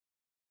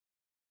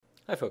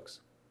Hi, folks.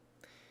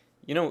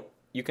 You know,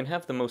 you can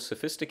have the most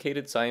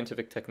sophisticated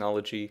scientific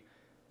technology,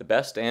 the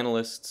best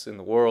analysts in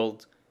the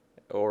world,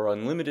 or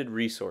unlimited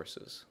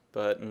resources,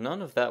 but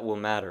none of that will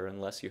matter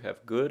unless you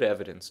have good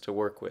evidence to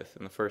work with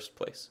in the first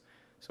place.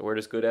 So, where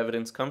does good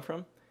evidence come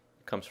from?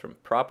 It comes from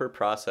proper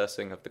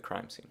processing of the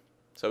crime scene.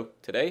 So,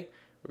 today,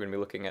 we're going to be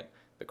looking at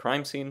the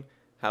crime scene,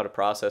 how to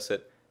process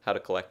it, how to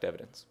collect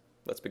evidence.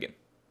 Let's begin.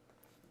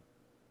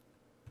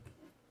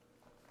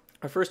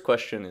 Our first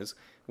question is,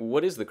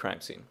 what is the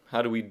crime scene?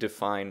 How do we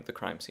define the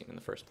crime scene in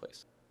the first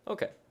place?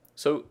 Okay,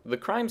 so the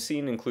crime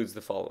scene includes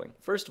the following.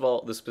 First of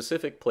all, the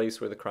specific place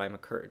where the crime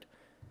occurred.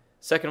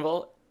 Second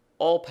of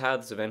all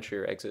paths of entry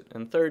or exit.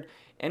 And third,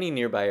 any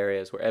nearby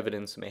areas where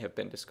evidence may have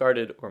been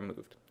discarded or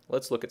moved.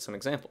 Let's look at some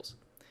examples.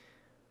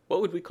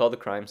 What would we call the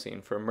crime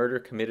scene for a murder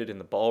committed in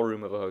the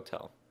ballroom of a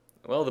hotel?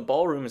 Well, the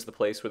ballroom is the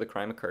place where the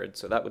crime occurred,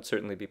 so that would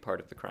certainly be part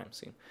of the crime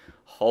scene.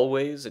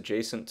 Hallways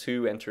adjacent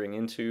to, entering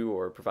into,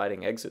 or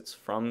providing exits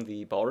from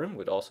the ballroom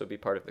would also be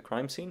part of the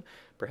crime scene.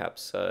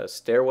 Perhaps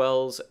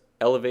stairwells,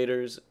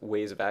 elevators,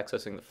 ways of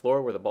accessing the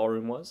floor where the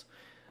ballroom was.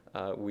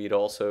 We'd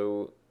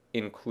also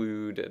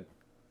include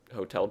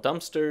hotel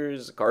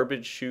dumpsters,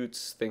 garbage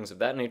chutes, things of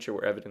that nature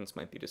where evidence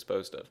might be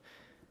disposed of.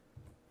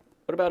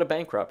 What about a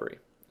bank robbery?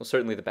 Well,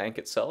 certainly the bank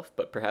itself,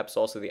 but perhaps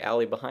also the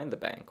alley behind the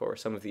bank or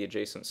some of the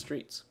adjacent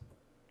streets.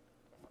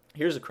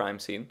 Here's a crime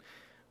scene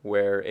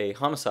where a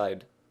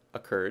homicide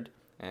occurred,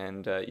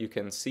 and you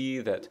can see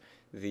that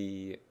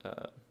there's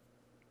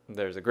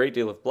a great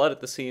deal of blood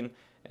at the scene,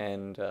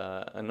 and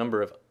a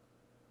number of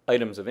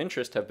items of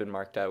interest have been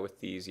marked out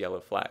with these yellow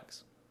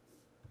flags.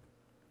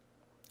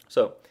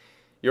 So,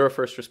 you're a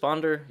first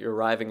responder, you're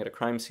arriving at a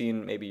crime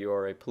scene, maybe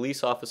you're a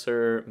police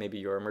officer, maybe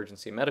you're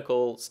emergency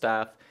medical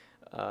staff,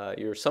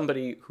 you're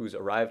somebody who's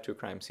arrived to a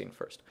crime scene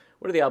first.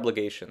 What are the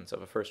obligations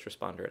of a first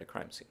responder at a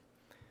crime scene?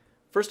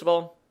 First of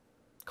all,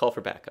 call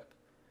for backup.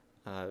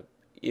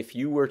 If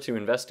you were to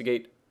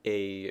investigate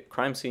a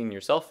crime scene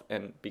yourself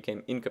and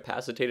became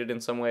incapacitated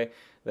in some way,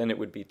 then it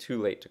would be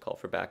too late to call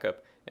for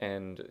backup,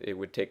 and it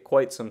would take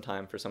quite some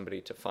time for somebody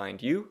to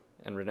find you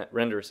and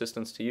render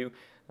assistance to you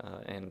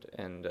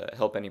and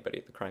help anybody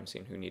at the crime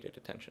scene who needed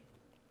attention.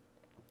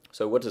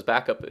 So what does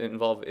backup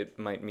involve? It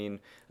might mean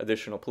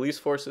additional police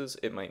forces,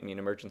 it might mean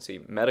emergency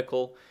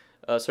medical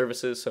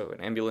services, so an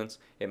ambulance,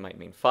 it might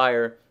mean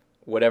fire,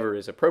 whatever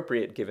is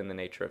appropriate given the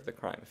nature of the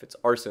crime. If it's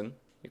arson,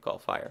 you call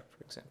fire,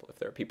 for example. If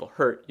there are people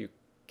hurt, you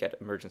get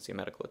emergency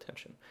medical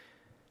attention.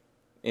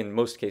 In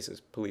most cases,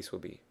 police will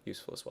be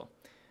useful as well.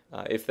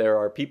 If there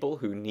are people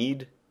who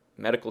need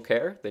medical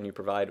care, then you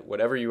provide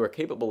whatever you are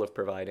capable of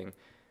providing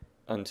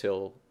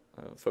until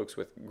folks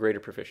with greater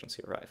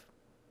proficiency arrive.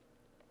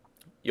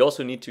 You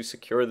also need to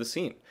secure the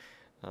scene.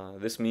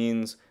 This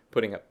means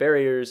putting up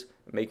barriers,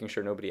 making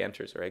sure nobody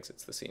enters or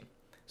exits the scene.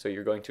 So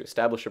you're going to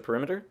establish a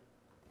perimeter,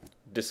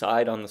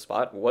 decide on the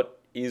spot what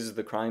is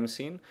the crime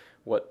scene,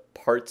 what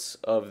parts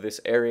of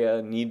this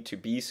area need to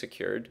be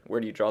secured,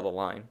 where do you draw the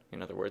line,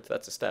 in other words,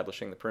 that's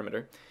establishing the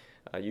perimeter.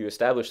 You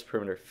establish the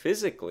perimeter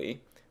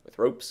physically with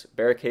ropes,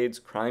 barricades,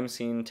 crime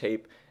scene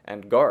tape,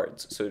 and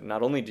guards. So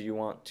not only do you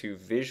want to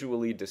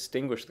visually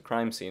distinguish the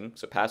crime scene,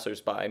 so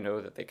passersby know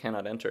that they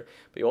cannot enter,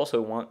 but you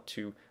also want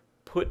to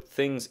put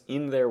things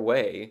in their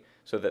way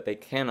so that they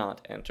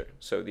cannot enter.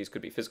 So these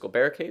could be physical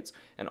barricades,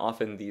 and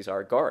often these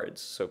are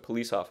guards, so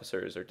police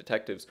officers or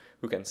detectives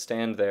who can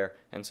stand there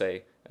and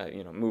say,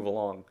 move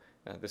along,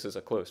 this is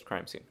a closed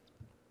crime scene.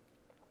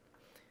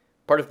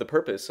 Part of the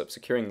purpose of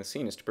securing the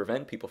scene is to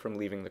prevent people from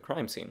leaving the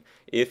crime scene.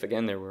 If,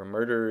 again, there were a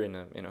murder in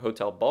a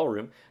hotel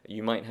ballroom,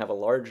 you might have a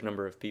large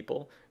number of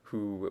people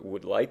who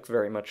would like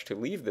very much to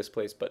leave this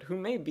place, but who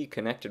may be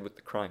connected with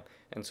the crime.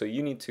 And so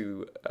you need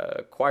to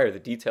acquire the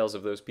details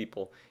of those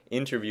people,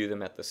 interview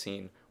them at the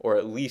scene, or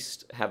at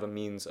least have a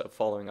means of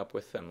following up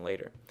with them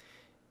later.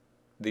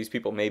 These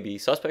people may be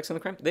suspects in the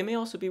crime. They may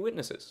also be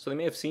witnesses. So they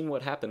may have seen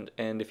what happened,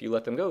 and if you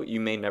let them go, you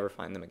may never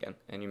find them again,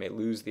 and you may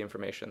lose the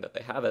information that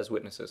they have as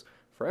witnesses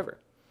forever.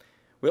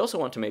 We also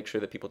want to make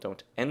sure that people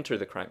don't enter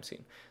the crime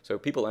scene. So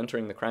people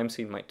entering the crime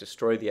scene might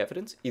destroy the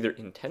evidence, either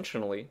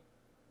intentionally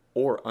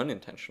or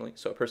unintentionally.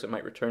 So a person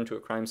might return to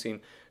a crime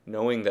scene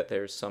knowing that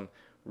there's some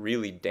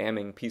really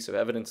damning piece of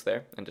evidence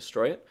there and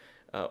destroy it.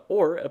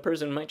 Or a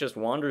person might just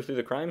wander through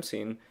the crime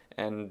scene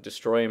and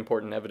destroy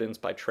important evidence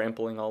by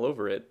trampling all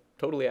over it,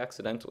 totally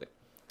accidentally.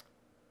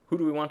 Who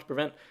do we want to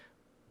prevent?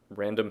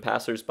 Random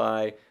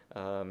passersby,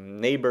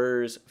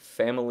 neighbors,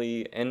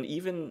 family, and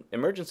even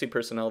emergency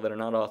personnel that are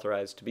not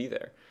authorized to be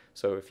there.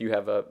 So if you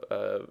have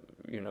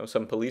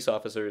some police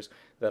officers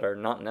that are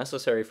not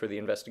necessary for the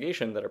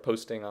investigation that are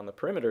posting on the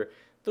perimeter,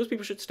 those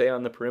people should stay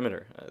on the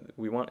perimeter.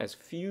 We want as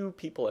few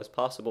people as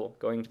possible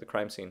going to the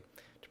crime scene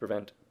to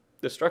prevent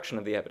destruction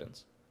of the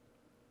evidence.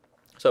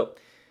 So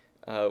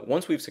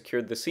once we've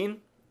secured the scene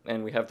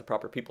and we have the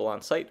proper people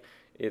on site,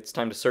 it's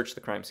time to search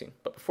the crime scene.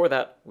 But before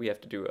that, we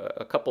have to do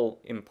a couple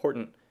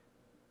important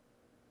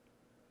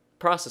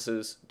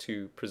processes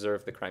to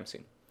preserve the crime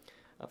scene.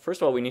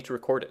 First of all, we need to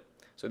record it.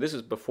 So this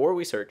is before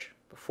we search,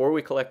 before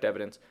we collect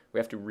evidence, we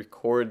have to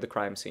record the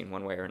crime scene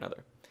one way or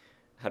another.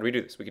 How do we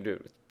do this? We can do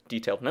it with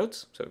detailed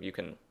notes, so you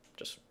can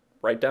just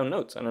write down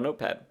notes on a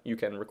notepad. You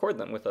can record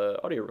them with an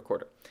audio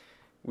recorder.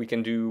 We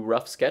can do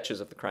rough sketches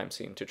of the crime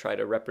scene to try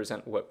to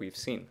represent what we've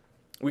seen.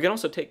 We can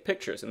also take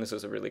pictures, and this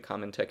is a really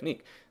common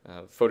technique.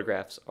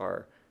 Photographs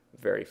are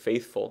very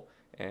faithful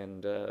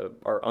and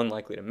are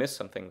unlikely to miss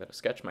something that a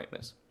sketch might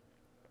miss.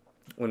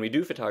 When we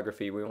do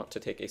photography, we want to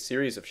take a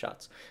series of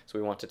shots. So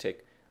we want to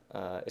take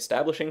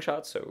establishing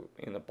shots. So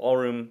in the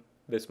ballroom,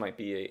 this might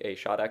be a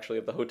shot actually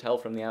of the hotel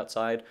from the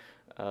outside.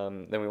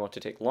 Then we want to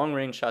take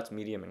long-range shots,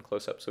 medium, and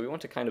close-up. So we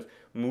want to kind of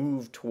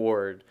move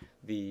toward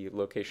the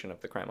location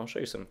of the crime. I'll show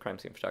you some crime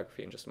scene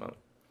photography in just a moment.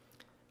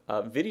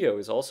 Video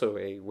is also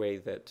a way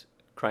that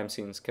crime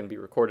scenes can be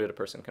recorded. A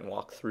person can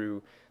walk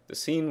through the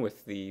scene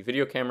with the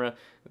video camera.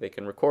 They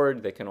can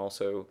record. They can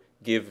also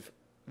give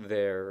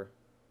their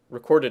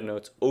recorded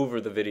notes over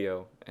the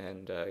video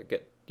and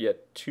get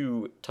yet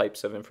two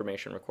types of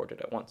information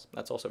recorded at once.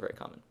 That's also very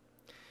common.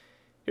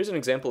 Here's an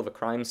example of a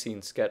crime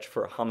scene sketch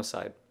for a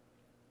homicide.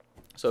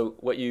 So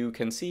what you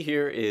can see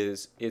here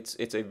is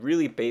it's a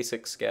really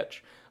basic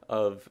sketch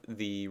of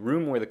the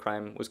room where the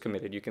crime was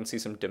committed. You can see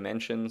some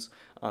dimensions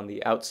on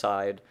the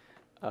outside.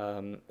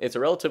 It's a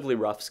relatively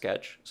rough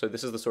sketch, so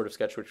this is the sort of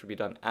sketch which would be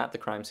done at the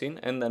crime scene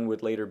and then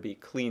would later be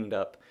cleaned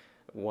up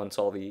once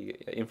all the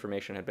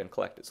information had been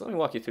collected. So let me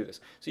walk you through this.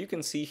 So you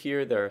can see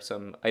here there are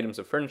some items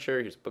of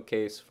furniture. Here's a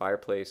bookcase,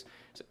 fireplace,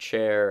 there's a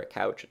chair, a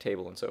couch, a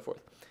table, and so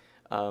forth.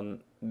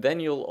 Then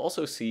you'll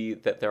also see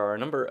that there are a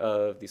number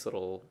of these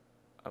little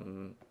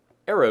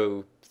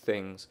arrow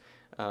things.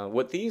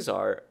 What these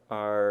are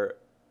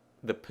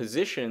the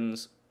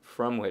positions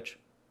from which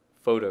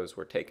photos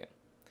were taken.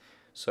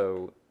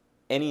 So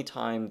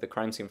anytime the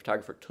crime scene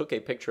photographer took a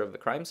picture of the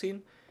crime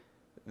scene,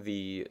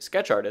 the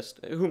sketch artist,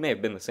 who may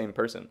have been the same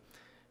person,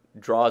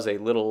 draws a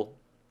little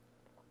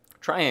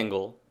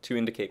triangle to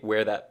indicate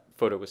where that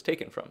photo was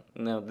taken from.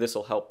 Now, this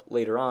will help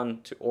later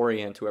on to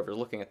orient whoever's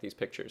looking at these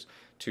pictures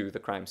to the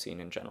crime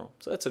scene in general.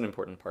 So that's an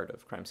important part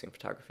of crime scene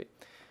photography.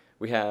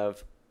 We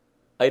have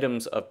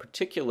items of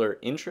particular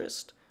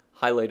interest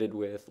highlighted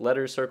with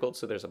letters circled.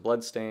 So there's a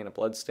blood stain, a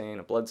blood stain,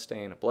 a blood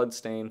stain, a blood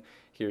stain.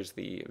 Here's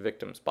the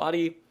victim's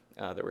body.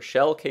 There were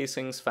shell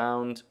casings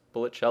found,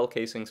 bullet shell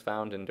casings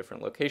found in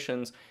different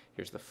locations.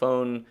 Here's the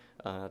phone,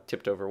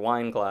 tipped over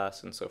wine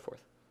glass, and so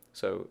forth.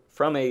 So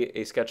from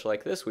a sketch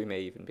like this, we may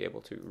even be able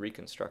to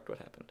reconstruct what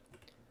happened.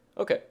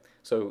 Okay,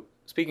 so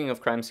speaking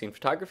of crime scene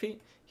photography,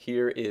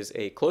 here is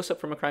a close-up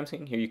from a crime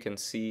scene. Here you can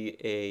see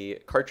a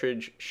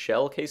cartridge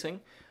shell casing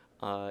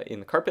in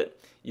the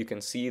carpet. You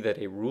can see that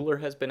a ruler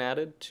has been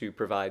added to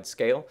provide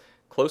scale.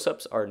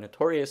 Close-ups are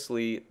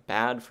notoriously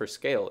bad for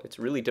scale. It's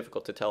really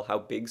difficult to tell how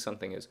big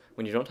something is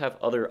when you don't have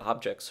other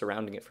objects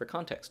surrounding it for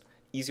context.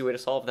 Easy way to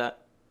solve that,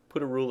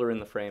 put a ruler in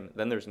the frame,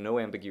 then there's no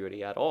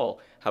ambiguity at all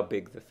how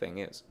big the thing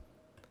is.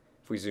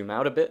 If we zoom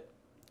out a bit,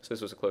 so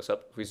this was a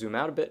close-up, if we zoom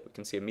out a bit, we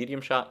can see a medium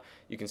shot.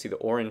 You can see the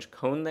orange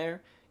cone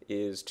there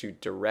is to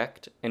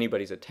direct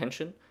anybody's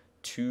attention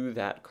to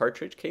that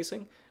cartridge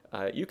casing.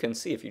 You can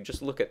see, if you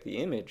just look at the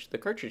image, the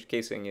cartridge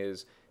casing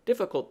is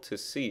difficult to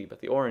see, but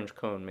the orange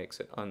cone makes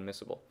it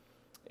unmissable.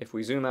 If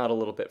we zoom out a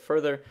little bit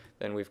further,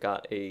 then we've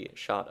got a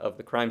shot of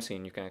the crime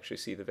scene. You can actually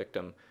see the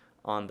victim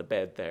on the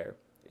bed there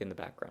in the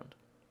background.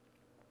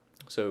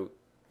 So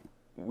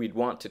we'd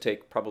want to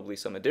take probably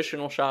some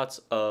additional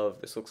shots of,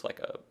 this looks like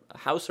a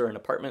house or an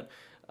apartment,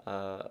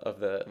 of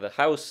the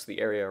house, the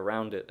area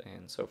around it,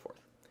 and so forth.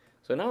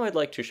 So now I'd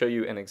like to show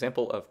you an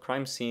example of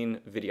crime scene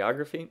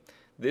videography.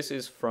 This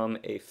is from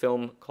a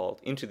film called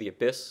Into the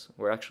Abyss.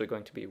 We're actually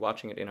going to be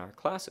watching it in our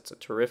class. It's a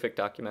terrific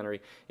documentary.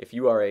 If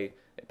you are a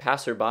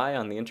passerby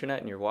on the internet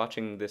and you're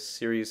watching this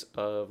series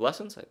of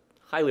lessons, I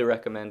highly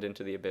recommend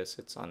Into the Abyss.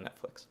 It's on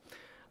Netflix.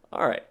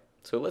 All right,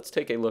 so let's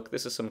take a look.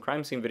 This is some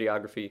crime scene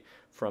videography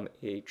from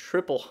a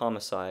triple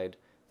homicide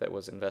that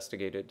was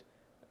investigated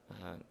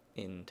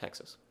in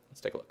Texas.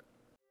 Let's take a look.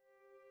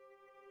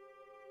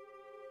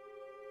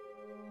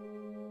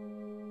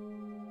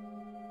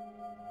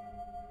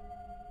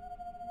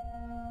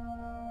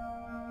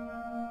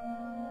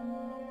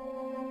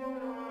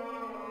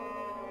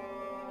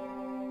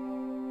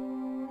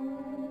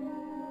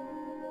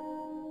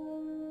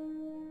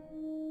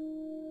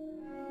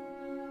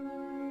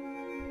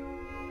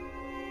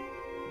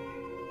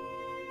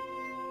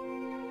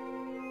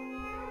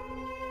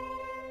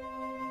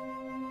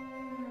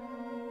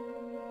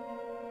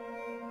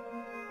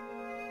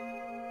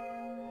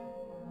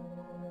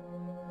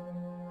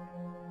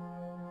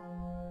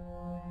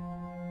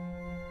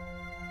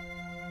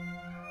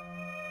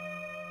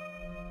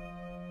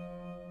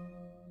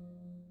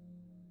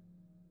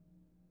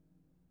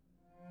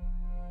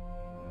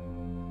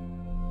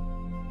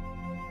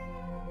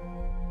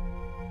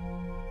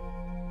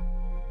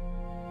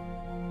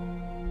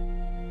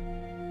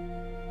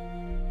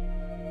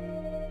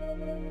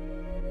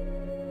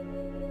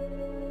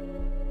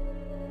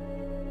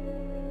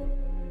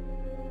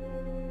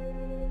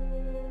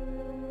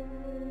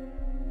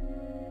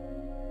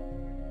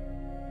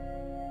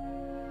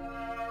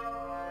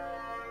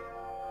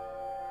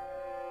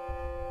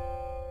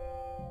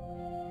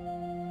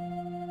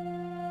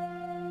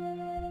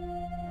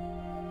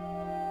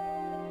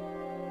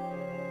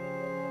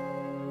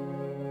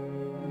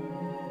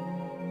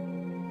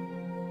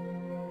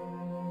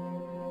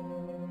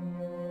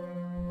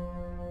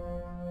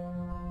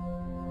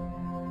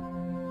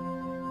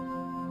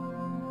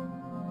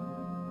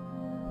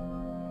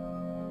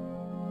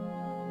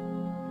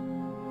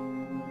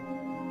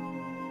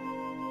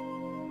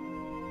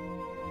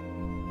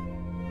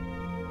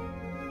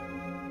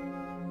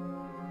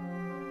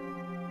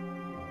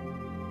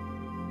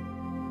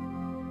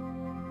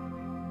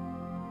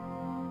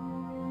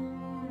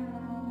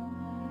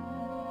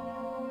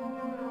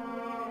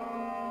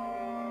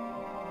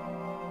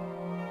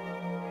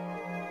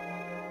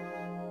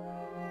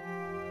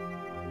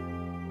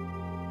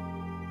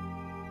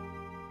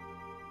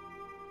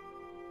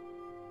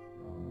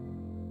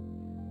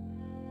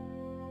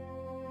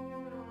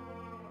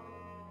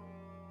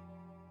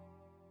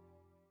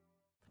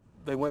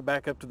 they went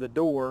back up to the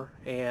door,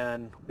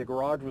 and the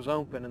garage was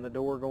open, and the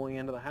door going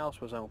into the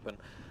house was open.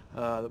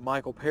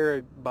 Michael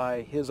Perry,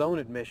 by his own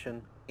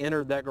admission,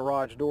 entered that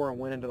garage door and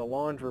went into the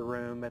laundry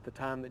room at the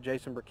time that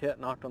Jason Burkett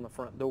knocked on the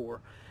front door.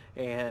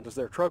 And as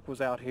their truck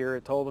was out here,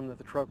 it told them that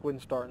the truck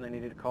wouldn't start and they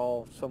needed to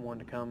call someone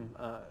to come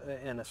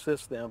and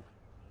assist them.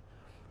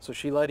 So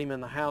she let him in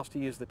the house to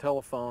use the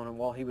telephone, and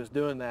while he was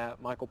doing that,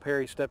 Michael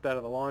Perry stepped out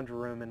of the laundry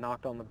room and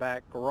knocked on the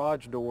back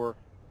garage door,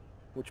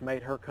 which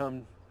made her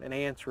come and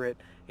answer it,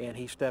 and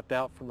he stepped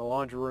out from the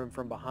laundry room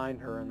from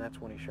behind her, and that's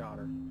when he shot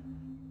her.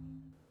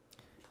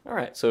 All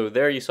right, so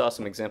there you saw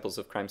some examples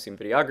of crime scene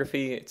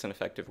videography. It's an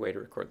effective way to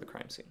record the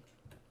crime scene.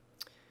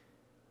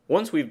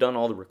 Once we've done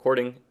all the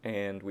recording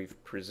and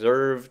we've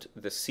preserved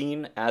the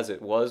scene as it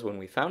was when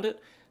we found it,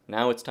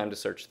 now it's time to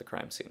search the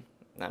crime scene.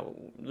 Now,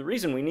 the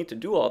reason we need to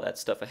do all that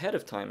stuff ahead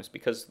of time is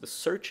because the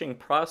searching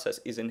process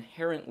is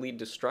inherently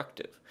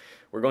destructive.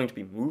 We're going to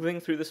be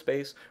moving through the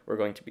space, we're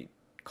going to be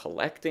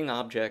collecting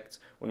objects.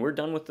 When we're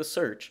done with the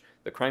search,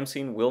 the crime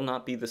scene will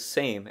not be the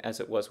same as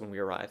it was when we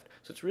arrived.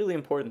 So it's really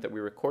important that we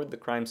record the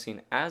crime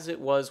scene as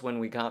it was when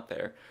we got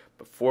there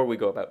before we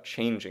go about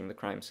changing the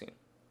crime scene.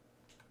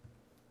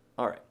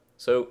 Alright,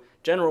 so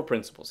general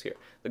principles here.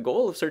 The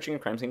goal of searching a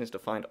crime scene is to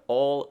find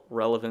all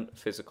relevant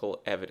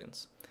physical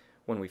evidence.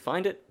 When we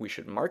find it, we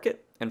should mark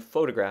it and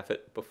photograph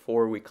it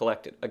before we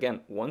collect it.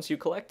 Again, once you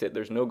collect it,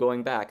 there's no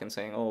going back and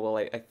saying, oh, well,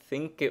 I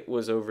think it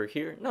was over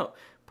here. No,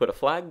 put a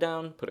flag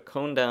down, put a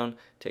cone down,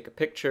 take a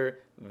picture,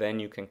 then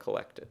you can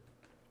collect it.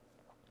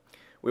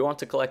 We want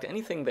to collect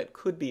anything that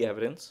could be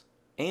evidence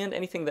and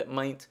anything that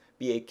might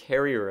be a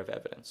carrier of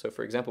evidence. So,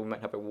 for example, we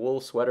might have a wool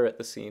sweater at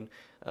the scene,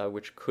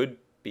 which could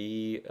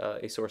be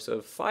a source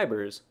of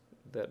fibers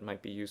that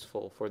might be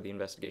useful for the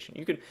investigation.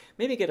 You could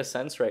maybe get a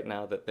sense right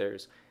now that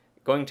there's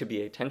going to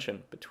be a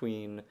tension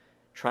between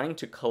trying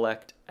to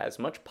collect as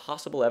much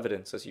possible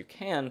evidence as you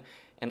can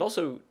and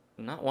also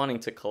not wanting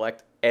to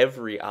collect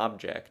every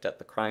object at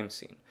the crime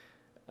scene.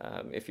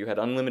 If you had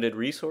unlimited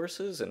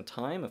resources and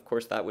time, of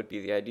course that would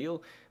be the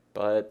ideal,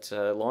 but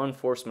law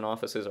enforcement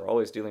offices are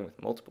always dealing with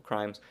multiple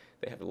crimes.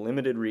 They have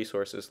limited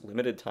resources,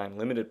 limited time,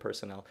 limited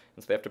personnel,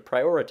 and so they have to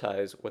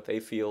prioritize what they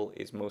feel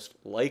is most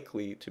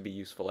likely to be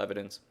useful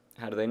evidence.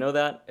 How do they know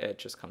that? It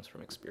just comes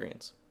from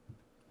experience.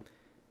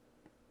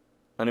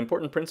 An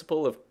important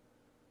principle of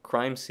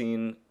crime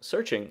scene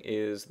searching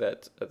is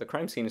that the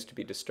crime scene is to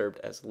be disturbed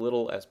as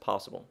little as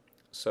possible.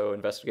 So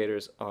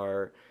investigators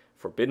are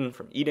forbidden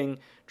from eating,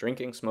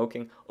 drinking,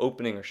 smoking,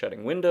 opening or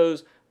shutting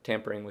windows,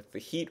 tampering with the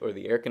heat or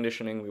the air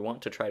conditioning. We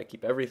want to try to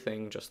keep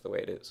everything just the way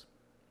it is.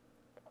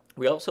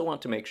 We also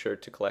want to make sure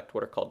to collect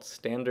what are called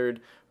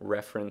standard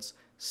reference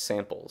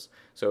samples.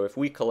 So if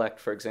we collect,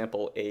 for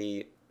example,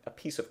 a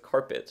piece of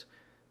carpet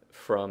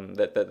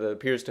that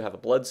appears to have a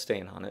blood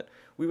stain on it,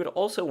 we would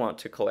also want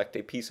to collect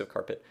a piece of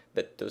carpet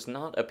that does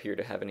not appear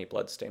to have any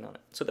blood stain on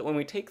it, so that when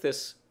we take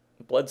this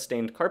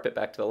blood-stained carpet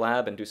back to the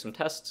lab and do some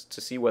tests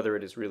to see whether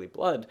it is really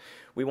blood,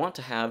 we want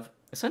to have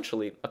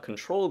essentially a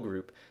control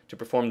group to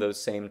perform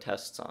those same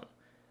tests on.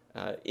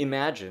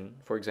 Imagine,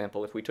 for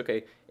example, if we took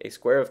a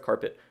square of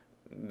carpet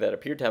that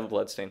appeared to have a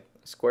blood stain,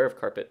 a square of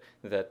carpet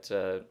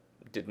that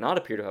did not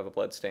appear to have a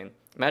blood stain.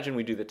 Imagine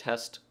we do the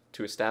test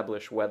to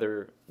establish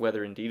whether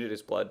indeed it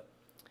is blood,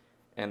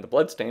 and the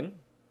blood stain,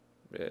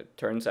 it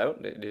turns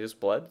out it is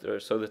blood, or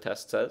so the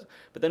test says,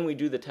 but then we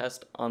do the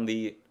test on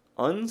the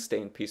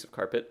unstained piece of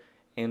carpet,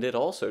 and it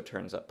also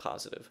turns up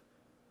positive.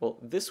 Well,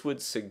 this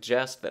would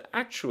suggest that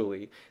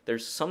actually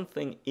there's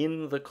something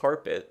in the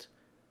carpet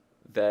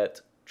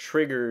that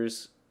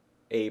triggers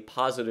a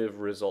positive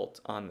result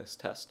on this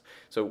test.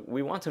 So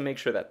we want to make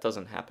sure that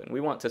doesn't happen.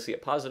 We want to see a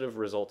positive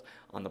result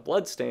on the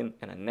blood stain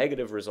and a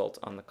negative result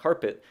on the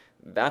carpet.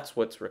 That's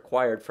what's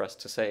required for us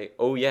to say,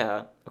 oh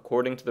yeah,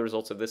 according to the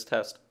results of this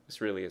test,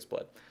 this really is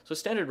blood. So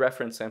standard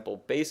reference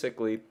sample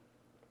basically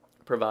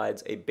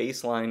provides a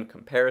baseline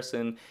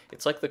comparison.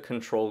 It's like the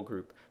control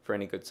group for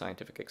any good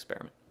scientific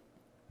experiment.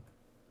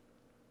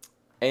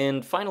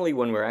 And finally,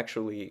 when we're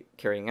actually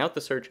carrying out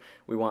the search,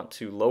 we want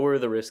to lower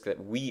the risk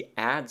that we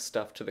add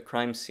stuff to the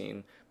crime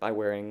scene by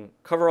wearing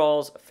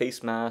coveralls, a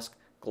face mask,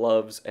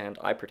 gloves, and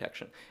eye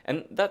protection.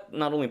 And that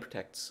not only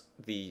protects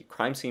the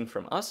crime scene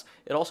from us,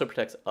 it also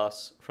protects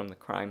us from the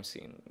crime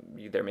scene.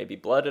 There may be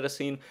blood at a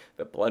scene,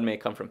 but blood may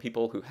come from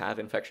people who have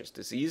infectious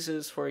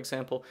diseases, for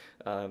example.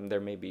 There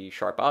may be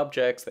sharp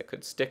objects that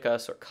could stick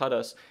us or cut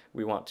us.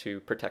 We want to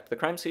protect the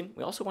crime scene.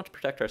 We also want to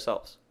protect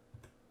ourselves.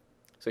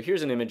 So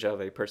here's an image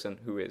of a person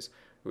who is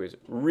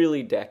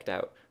really decked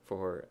out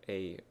for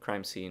a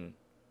crime scene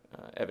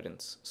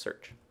evidence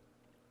search.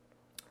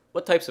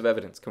 What types of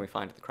evidence can we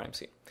find at the crime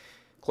scene?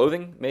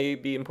 Clothing may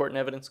be important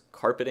evidence,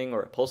 carpeting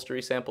or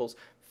upholstery samples,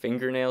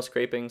 fingernail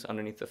scrapings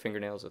underneath the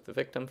fingernails of the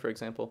victim, for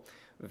example,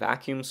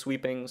 vacuum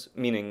sweepings,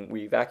 meaning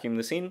we vacuum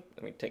the scene,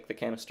 and we take the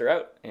canister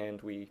out, and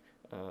we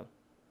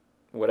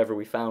whatever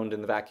we found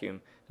in the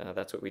vacuum,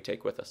 that's what we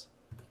take with us.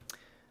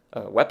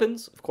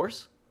 Weapons, of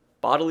course.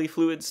 Bodily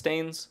fluid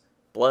stains,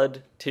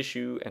 blood,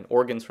 tissue, and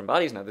organs from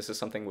bodies. Now, this is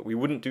something that we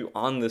wouldn't do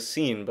on the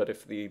scene, but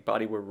if the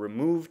body were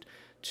removed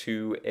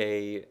to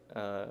a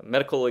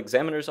medical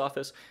examiner's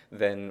office,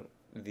 then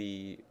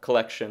the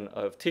collection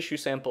of tissue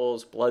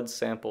samples, blood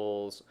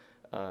samples,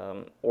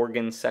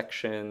 organ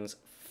sections,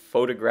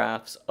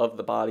 photographs of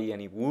the body,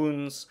 any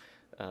wounds,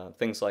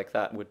 things like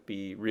that would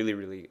be really,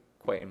 really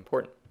quite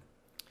important.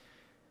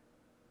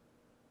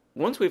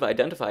 Once we've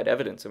identified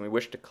evidence and we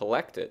wish to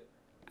collect it,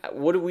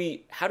 how do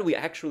we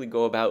actually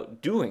go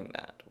about doing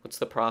that? What's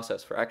the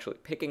process for actually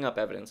picking up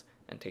evidence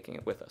and taking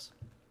it with us?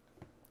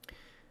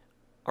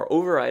 Our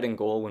overriding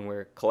goal when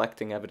we're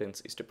collecting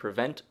evidence is to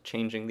prevent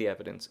changing the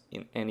evidence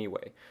in any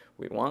way.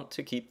 We want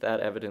to keep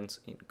that evidence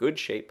in good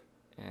shape,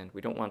 and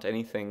we don't want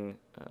anything,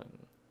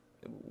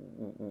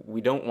 we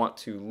don't want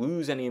to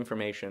lose any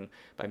information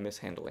by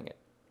mishandling it.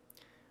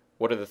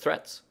 What are the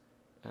threats?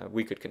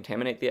 We could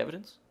contaminate the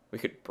evidence, we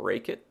could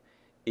break it.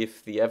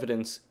 If the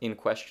evidence in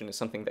question is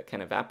something that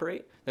can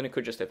evaporate, then it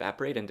could just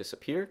evaporate and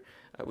disappear.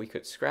 We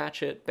could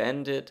scratch it,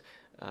 bend it.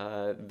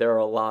 There are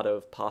a lot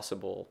of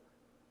possible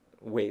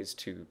ways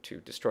to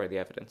destroy the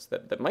evidence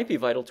that might be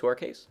vital to our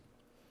case.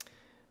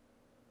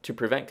 To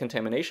prevent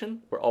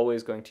contamination, we're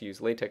always going to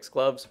use latex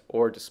gloves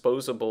or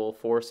disposable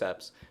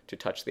forceps to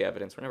touch the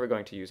evidence. We're never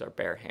going to use our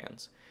bare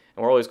hands.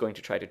 And we're always going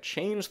to try to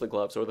change the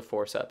gloves or the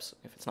forceps.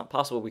 If it's not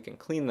possible, we can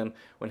clean them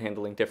when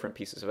handling different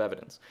pieces of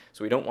evidence.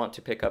 So we don't want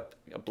to pick up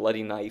a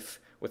bloody knife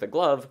with a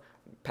glove,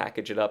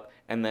 package it up,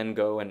 and then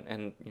go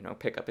and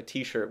pick up a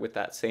t-shirt with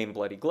that same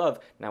bloody glove.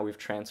 Now we've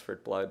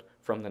transferred blood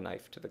from the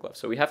knife to the glove.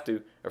 So we have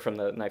to, or from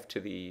the knife to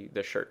the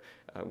shirt.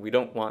 We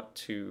don't want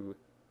to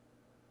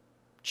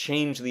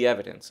change the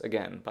evidence,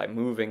 again, by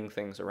moving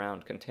things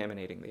around,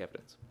 contaminating the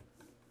evidence.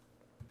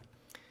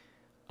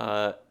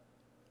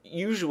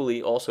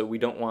 Usually, also, we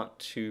don't want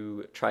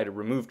to try to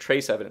remove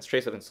trace evidence.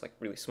 Trace evidence is like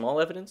really small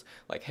evidence,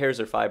 like hairs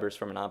or fibers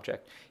from an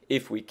object.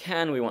 If we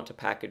can, we want to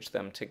package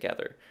them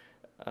together.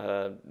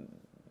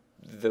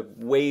 The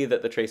way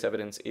that the trace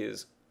evidence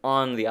is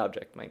on the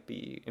object might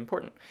be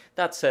important.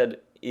 That said,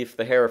 if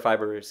the hair or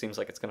fiber seems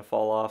like it's going to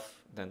fall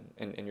off and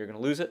you're going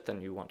to lose it, then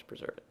you want to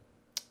preserve it.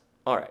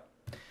 All right.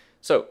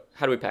 So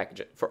how do we package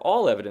it? For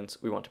all evidence,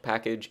 we want to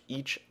package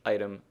each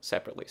item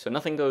separately. So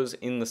nothing goes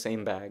in the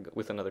same bag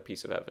with another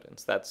piece of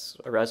evidence. That's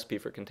a recipe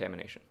for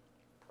contamination.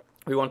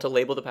 We want to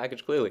label the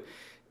package clearly.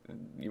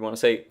 You want to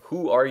say,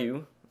 who are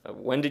you?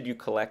 When did you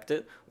collect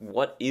it?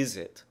 What is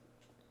it?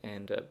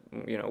 And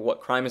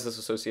what crime is this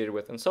associated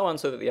with? And so on,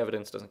 so that the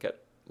evidence doesn't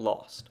get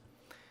lost.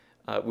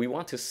 We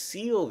want to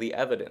seal the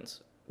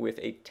evidence with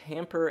a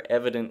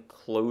tamper-evident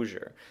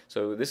closure.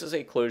 So this is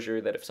a closure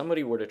that if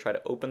somebody were to try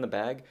to open the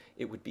bag,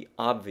 it would be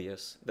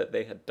obvious that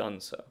they had done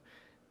so.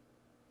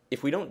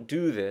 If we don't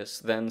do this,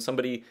 then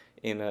somebody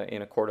in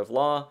a court of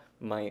law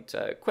might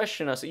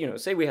question us.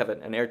 Say we have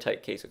an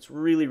airtight case. It's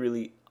really,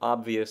 really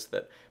obvious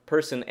that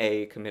person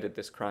A committed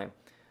this crime.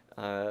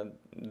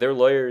 Their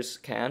lawyers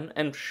can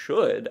and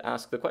should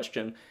ask the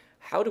question,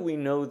 how do we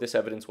know this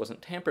evidence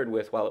wasn't tampered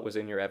with while it was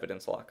in your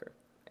evidence locker?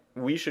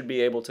 We should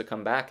be able to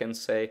come back and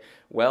say,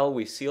 well,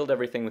 we sealed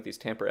everything with these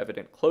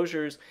tamper-evident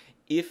closures.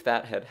 If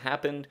that had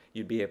happened,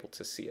 you'd be able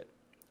to see it.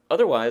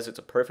 Otherwise, it's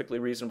a perfectly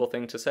reasonable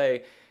thing to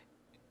say,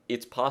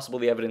 it's possible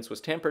the evidence was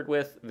tampered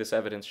with, this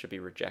evidence should be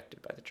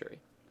rejected by the jury.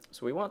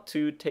 So we want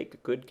to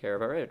take good care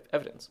of our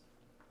evidence.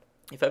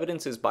 If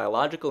evidence is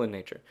biological in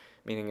nature,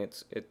 meaning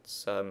it's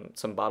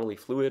some bodily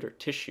fluid or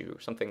tissue or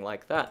something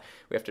like that,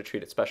 we have to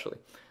treat it specially.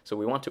 So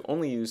we want to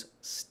only use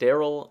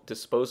sterile,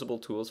 disposable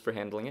tools for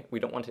handling it. We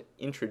don't want to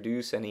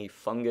introduce any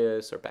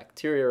fungus or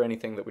bacteria or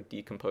anything that would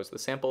decompose the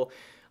sample.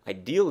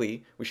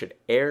 Ideally, we should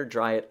air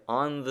dry it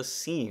on the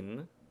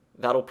scene.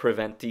 That'll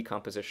prevent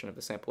decomposition of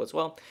the sample as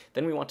well.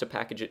 Then we want to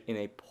package it in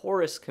a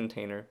porous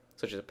container,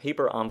 such as a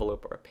paper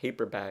envelope or a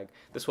paper bag.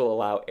 This will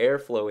allow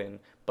airflow in,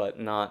 but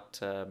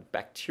not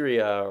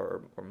bacteria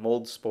or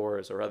mold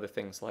spores or other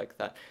things like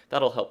that.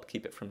 That'll help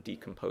keep it from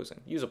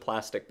decomposing. Use a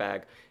plastic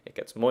bag, it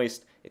gets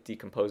moist, it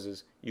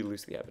decomposes, you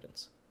lose the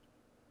evidence.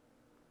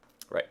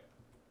 Right.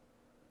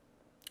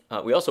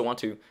 We also want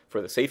to,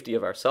 for the safety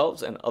of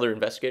ourselves and other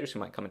investigators who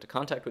might come into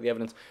contact with the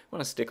evidence, we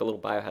want to stick a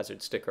little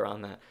biohazard sticker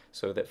on that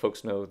so that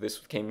folks know this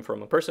came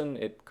from a person,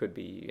 it could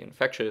be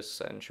infectious,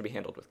 and should be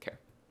handled with care.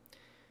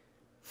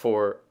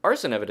 For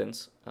arson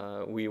evidence,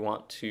 we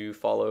want to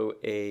follow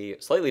a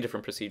slightly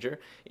different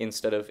procedure.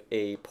 Instead of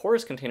a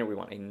porous container, we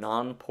want a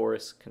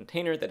non-porous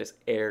container that is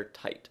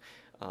airtight.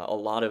 A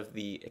lot of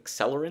the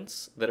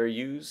accelerants that are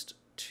used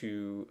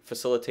to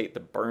facilitate the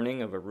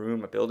burning of a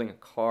room, a building, a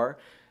car,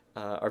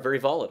 are very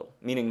volatile,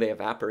 meaning they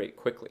evaporate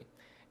quickly.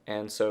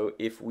 And so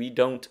if we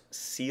don't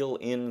seal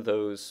in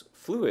those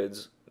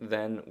fluids,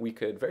 then we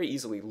could very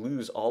easily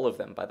lose all of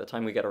them by the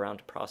time we get around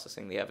to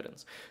processing the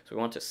evidence. So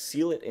we want to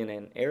seal it in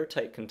an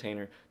airtight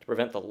container to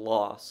prevent the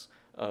loss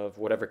of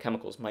whatever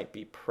chemicals might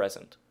be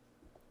present.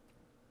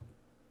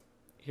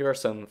 Here are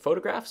some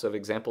photographs of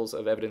examples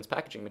of evidence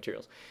packaging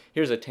materials.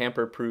 Here's a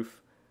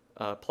tamper-proof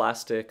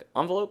plastic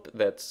envelope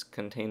that's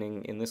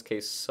containing, in this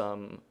case,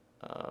 some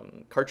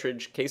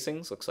cartridge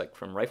casings, looks like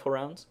from rifle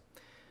rounds.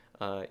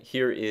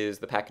 Here is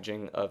the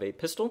packaging of a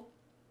pistol.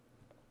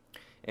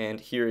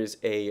 And here is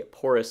a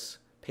porous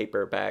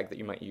paper bag that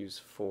you might use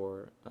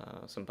for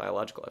some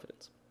biological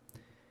evidence.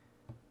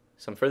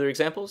 Some further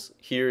examples.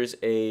 Here's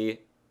a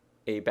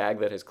bag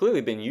that has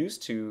clearly been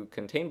used to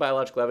contain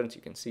biological evidence.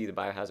 You can see the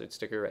biohazard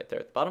sticker right there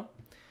at the bottom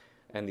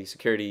and the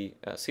security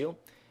seal.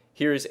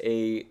 Here's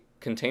a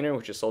container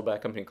which is sold by a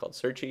company called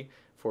Searchy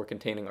for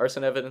containing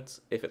arson evidence.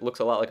 If it looks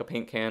a lot like a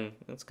paint can,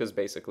 it's because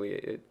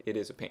basically it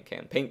is a paint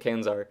can. Paint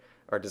cans are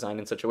designed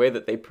in such a way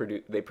that they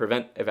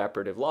prevent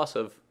evaporative loss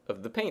of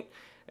the paint,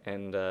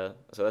 and so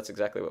that's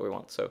exactly what we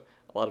want. So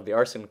a lot of the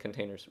arson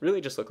containers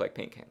really just look like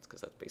paint cans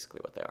because that's basically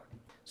what they are.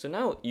 So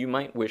now you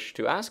might wish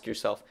to ask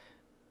yourself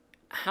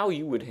how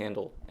you would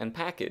handle and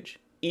package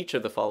each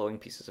of the following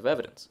pieces of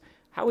evidence.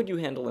 How would you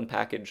handle and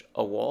package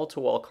a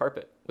wall-to-wall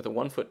carpet with a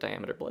 1-foot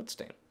diameter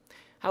bloodstain?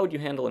 How would you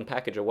handle and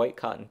package a white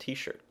cotton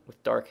t-shirt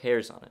with dark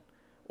hairs on it?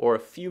 Or a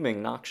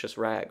fuming, noxious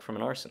rag from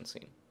an arson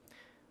scene?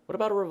 What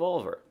about a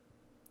revolver?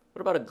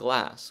 What about a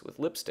glass with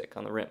lipstick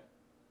on the rim?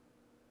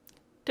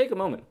 Take a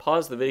moment,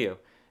 pause the video,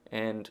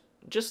 and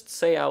just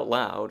say out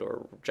loud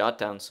or jot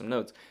down some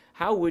notes,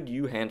 how would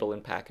you handle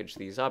and package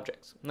these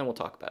objects? And then we'll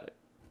talk about it.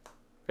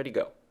 Ready,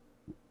 go.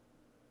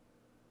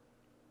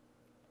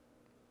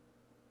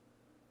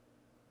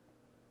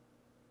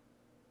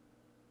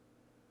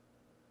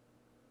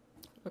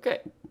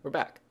 Okay, we're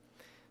back.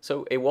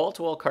 So a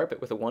wall-to-wall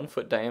carpet with a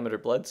 1-foot diameter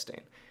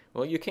bloodstain.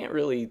 Well, you can't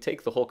really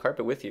take the whole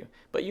carpet with you,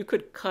 but you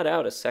could cut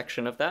out a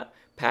section of that,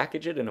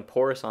 package it in a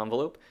porous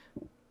envelope,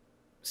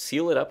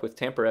 seal it up with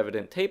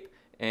tamper-evident tape,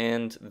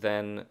 and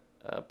then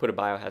put a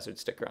biohazard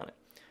sticker on it.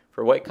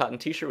 For a white cotton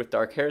t-shirt with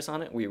dark hairs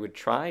on it, we would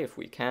try, if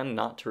we can,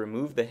 not to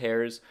remove the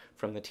hairs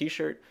from the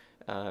t-shirt.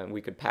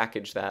 We could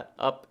package that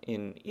up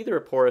in either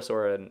a porous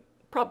or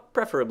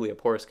preferably a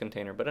porous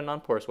container, but a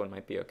non-porous one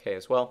might be okay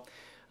as well.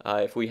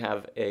 If we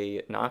have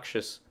a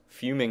noxious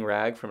fuming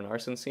rag from an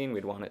arson scene,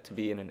 we'd want it to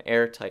be in an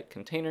airtight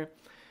container.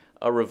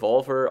 A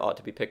revolver ought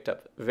to be picked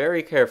up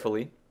very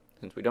carefully,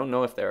 since we don't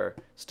know if there are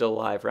still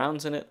live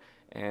rounds in it,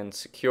 and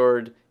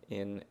secured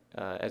in,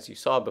 as you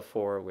saw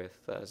before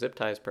with zip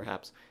ties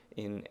perhaps,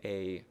 in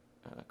a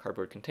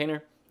cardboard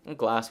container. A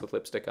glass with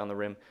lipstick on the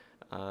rim.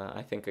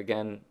 I think,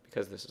 again,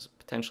 because this is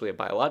potentially a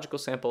biological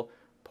sample,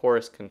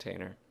 porous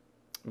container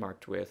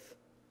marked with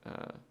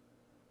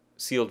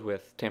sealed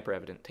with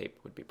tamper-evident tape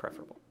would be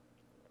preferable.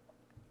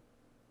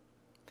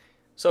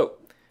 So,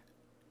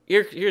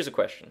 here's a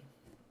question.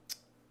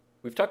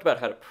 We've talked about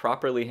how to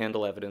properly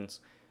handle evidence,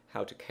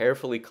 how to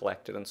carefully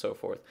collect it, and so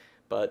forth,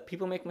 but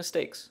people make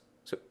mistakes.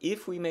 So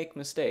if we make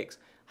mistakes,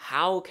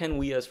 how can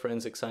we as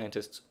forensic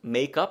scientists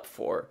make up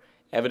for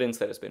evidence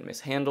that has been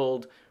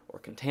mishandled or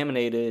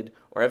contaminated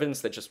or evidence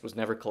that just was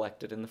never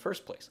collected in the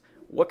first place?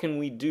 What can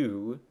we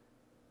do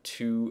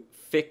to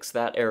fix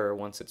that error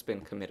once it's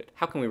been committed?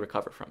 How can we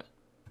recover from it?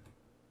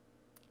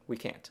 We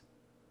can't.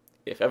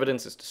 If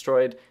evidence is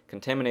destroyed,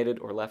 contaminated,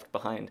 or left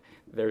behind,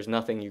 there's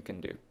nothing you can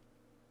do.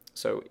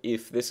 So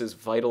if this is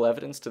vital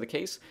evidence to the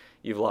case,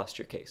 you've lost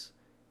your case.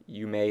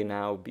 You may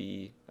now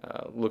be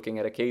looking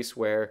at a case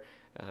where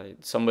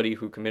somebody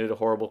who committed a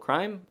horrible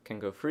crime can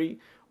go free,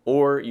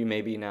 or you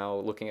may be now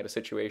looking at a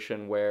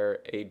situation where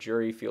a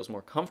jury feels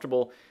more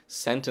comfortable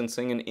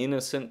sentencing an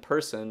innocent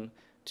person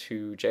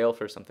to jail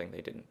for something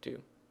they didn't do.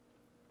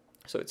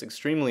 So it's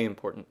extremely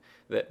important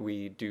that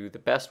we do the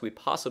best we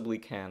possibly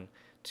can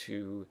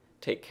to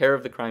take care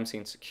of the crime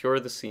scene, secure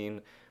the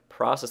scene,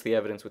 process the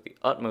evidence with the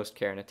utmost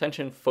care and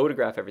attention,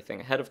 photograph everything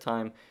ahead of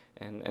time,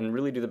 and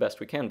really do the best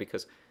we can,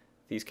 because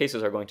these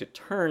cases are going to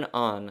turn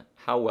on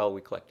how well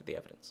we collected the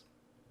evidence.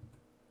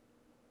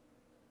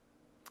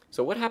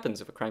 So what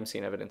happens if a crime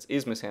scene evidence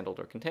is mishandled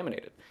or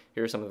contaminated?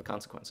 Here are some of the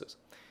consequences.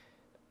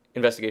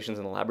 Investigations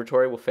in the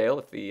laboratory will fail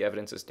if the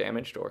evidence is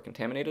damaged or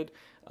contaminated.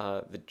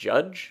 The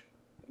judge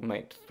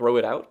might throw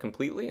it out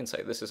completely and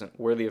say this isn't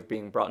worthy of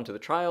being brought into the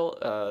trial.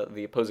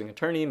 The opposing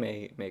attorney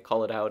may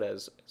call it out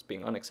as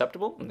being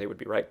unacceptable, and they would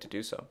be right to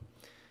do so.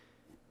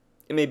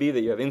 It may be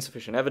that you have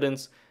insufficient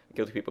evidence,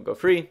 guilty people go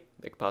free,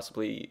 they could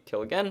possibly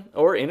kill again,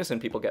 or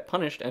innocent people get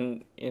punished,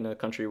 and in a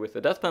country with the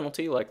death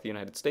penalty like the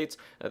United States,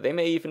 they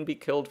may even be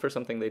killed for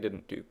something they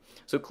didn't do.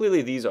 So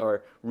clearly these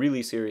are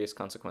really serious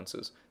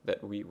consequences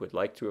that we would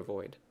like to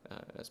avoid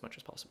as much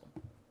as possible.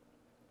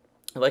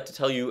 I'd like to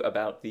tell you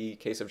about the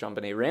case of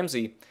JonBenet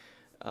Ramsey,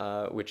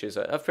 which is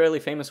a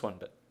fairly famous one,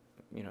 but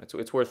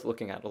it's worth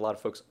looking at. A lot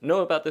of folks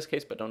know about this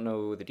case but don't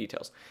know the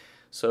details.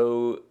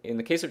 So in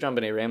the case of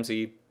JonBenet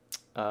Ramsey,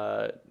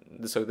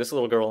 so this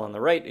little girl on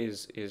the right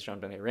is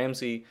JonBenet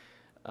Ramsey.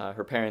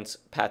 Her parents,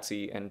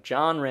 Patsy and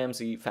John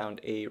Ramsey, found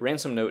a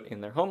ransom note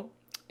in their home,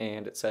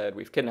 and it said,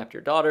 "We've kidnapped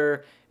your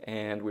daughter,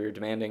 and we're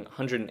demanding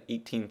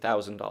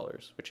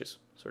 $118,000, which is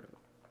sort of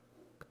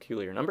a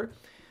peculiar number.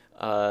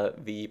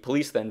 The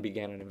police then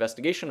began an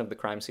investigation of the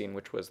crime scene,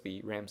 which was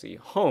the Ramsey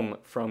home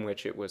from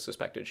which it was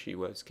suspected she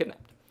was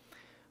kidnapped.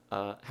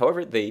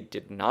 However, they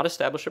did not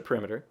establish a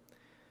perimeter.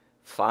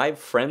 5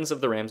 friends of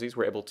the Ramseys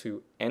were able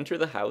to enter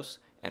the house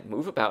and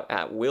move about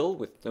at will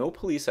with no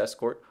police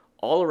escort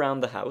all around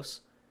the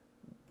house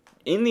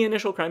in the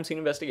initial crime scene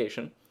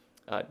investigation,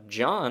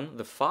 John,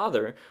 the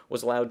father,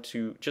 was allowed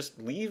to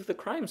just leave the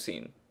crime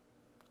scene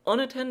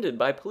unattended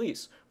by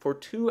police for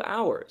 2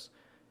 hours.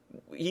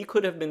 He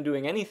could have been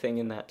doing anything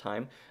in that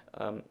time.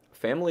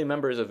 Family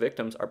members of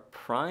victims are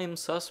prime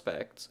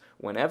suspects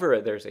whenever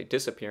there's a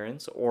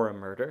disappearance or a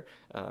murder.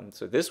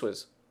 So this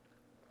was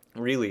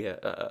really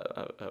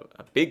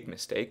a big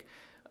mistake.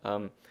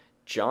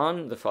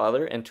 John, the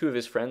father, and two of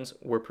his friends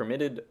were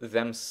permitted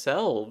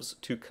themselves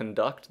to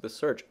conduct the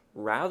search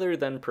rather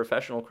than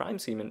professional crime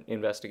scene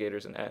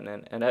investigators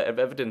and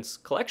evidence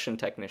collection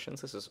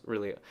technicians. This is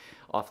really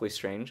awfully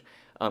strange.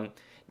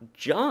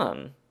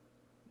 John,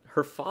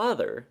 her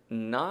father,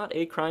 not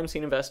a crime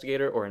scene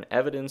investigator or an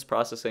evidence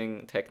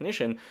processing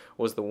technician,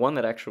 was the one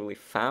that actually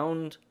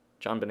found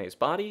JonBenét's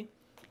body.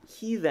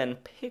 He then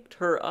picked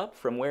her up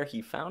from where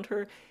he found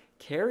her,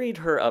 carried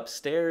her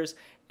upstairs,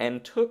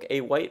 and took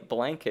a white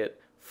blanket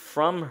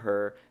from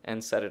her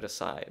and set it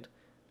aside.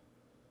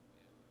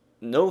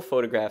 No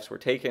photographs were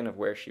taken of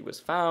where she was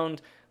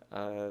found.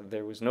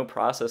 There was no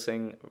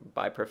processing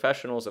by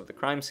professionals of the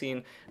crime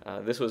scene.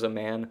 This was a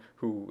man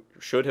who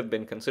should have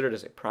been considered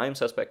as a prime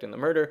suspect in the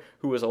murder,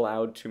 who was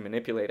allowed to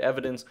manipulate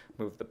evidence,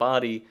 move the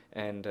body,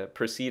 and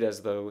proceed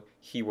as though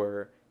he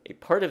were a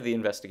part of the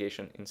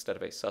investigation instead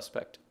of a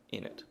suspect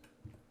in it.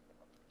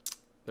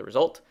 The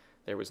result,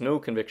 there was no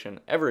conviction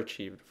ever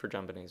achieved for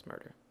JonBenét's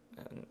murder.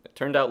 And it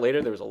turned out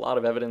later there was a lot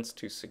of evidence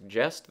to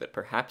suggest that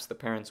perhaps the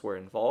parents were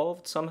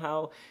involved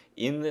somehow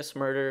in this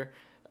murder,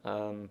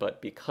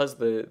 but because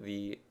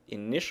the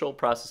initial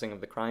processing of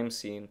the crime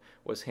scene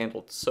was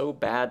handled so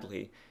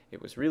badly,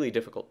 it was really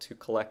difficult to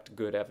collect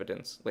good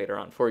evidence later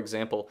on. For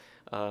example,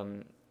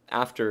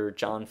 after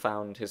John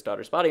found his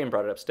daughter's body and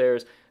brought it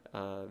upstairs,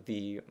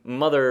 the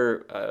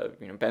mother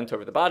bent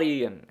over the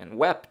body and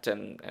wept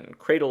and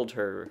cradled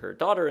her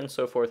daughter and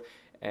so forth,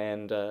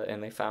 and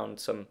they found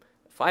some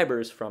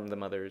fibers from the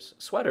mother's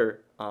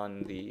sweater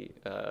on the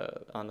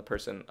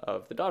person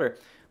of the daughter.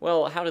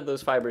 Well, how did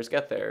those fibers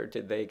get there?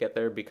 Did they get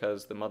there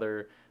because the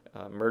mother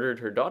murdered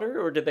her daughter,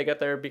 or did they get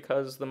there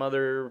because the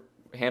mother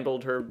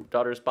handled her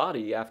daughter's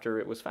body after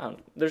it was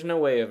found? There's no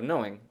way of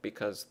knowing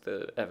because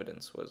the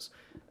evidence was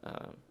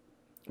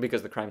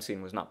because the crime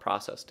scene was not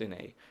processed in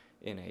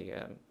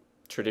a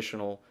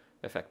traditional,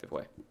 effective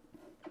way.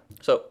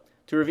 So,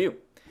 to review.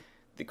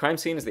 The crime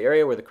scene is the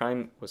area where the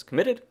crime was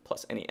committed,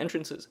 plus any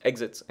entrances,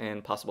 exits,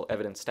 and possible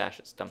evidence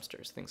stashes,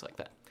 dumpsters, things like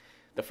that.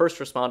 The first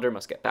responder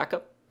must get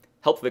backup,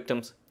 help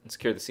victims, and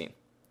secure the scene.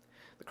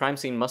 The crime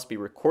scene must be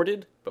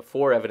recorded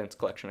before evidence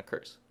collection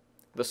occurs.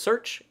 The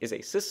search is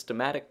a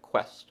systematic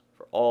quest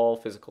for all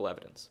physical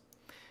evidence.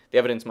 The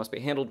evidence must be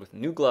handled with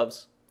new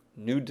gloves,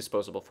 new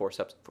disposable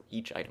forceps for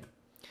each item.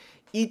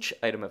 Each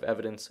item of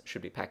evidence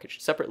should be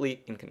packaged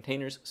separately in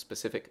containers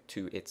specific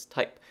to its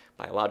type.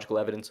 Biological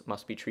evidence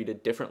must be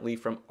treated differently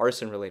from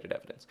arson-related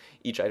evidence.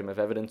 Each item of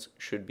evidence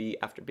should be,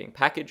 after being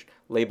packaged,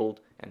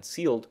 labeled, and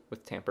sealed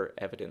with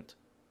tamper-evident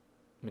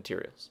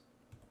materials.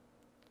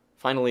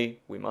 Finally,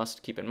 we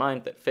must keep in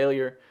mind that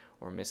failure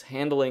or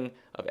mishandling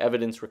of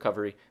evidence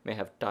recovery may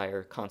have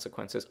dire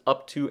consequences,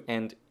 up to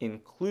and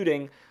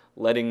including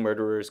letting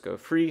murderers go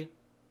free,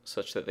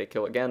 such that they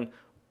kill again,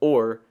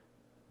 or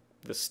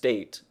the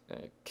state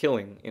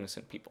killing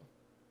innocent people.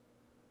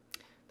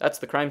 That's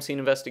the crime scene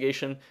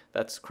investigation.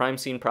 That's crime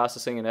scene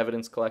processing and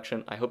evidence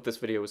collection. I hope this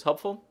video was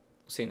helpful.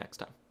 See you next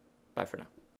time. Bye for now.